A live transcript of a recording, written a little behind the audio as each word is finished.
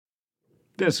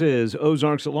This is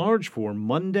Ozarks at Large for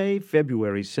Monday,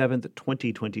 February 7th,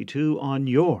 2022 on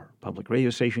your public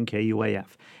radio station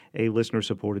KUAF, a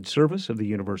listener-supported service of the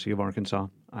University of Arkansas.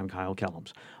 I'm Kyle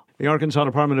Kellums. The Arkansas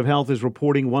Department of Health is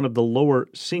reporting one of the lower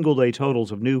single-day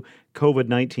totals of new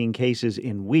COVID-19 cases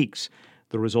in weeks.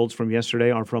 The results from yesterday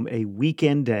are from a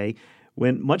weekend day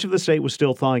when much of the state was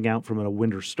still thawing out from a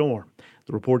winter storm.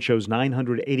 The report shows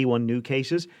 981 new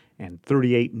cases and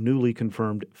 38 newly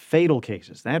confirmed fatal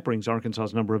cases. That brings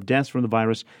Arkansas's number of deaths from the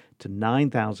virus to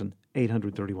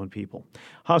 9,831 people.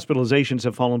 Hospitalizations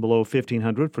have fallen below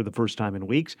 1,500 for the first time in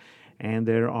weeks, and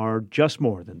there are just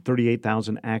more than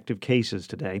 38,000 active cases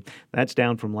today. That's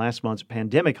down from last month's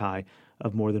pandemic high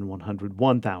of more than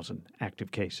 101,000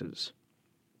 active cases.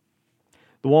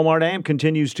 The Walmart Amp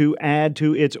continues to add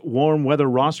to its warm weather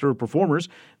roster of performers.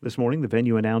 This morning, the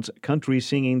venue announced country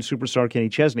singing superstar Kenny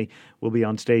Chesney will be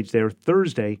on stage there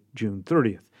Thursday, June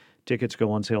 30th. Tickets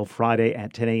go on sale Friday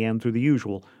at 10 a.m. through the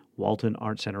usual Walton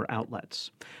Art Center outlets.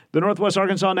 The Northwest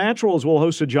Arkansas Naturals will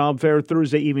host a job fair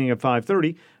Thursday evening at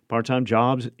 5:30. Part-time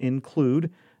jobs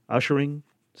include ushering,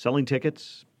 selling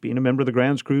tickets, being a member of the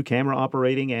grounds crew, camera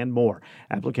operating, and more.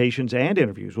 Applications and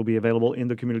interviews will be available in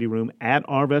the community room at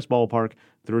Arvest Ballpark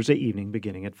Thursday evening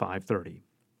beginning at 5:30.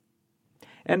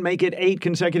 And make it 8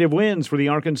 consecutive wins for the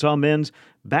Arkansas men's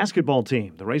basketball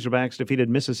team. The Razorbacks defeated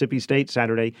Mississippi State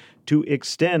Saturday to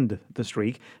extend the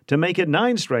streak. To make it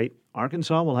 9 straight,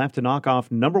 Arkansas will have to knock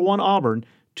off number 1 Auburn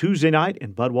Tuesday night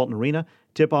in Bud Walton Arena.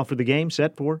 Tip-off for the game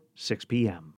set for 6 p.m.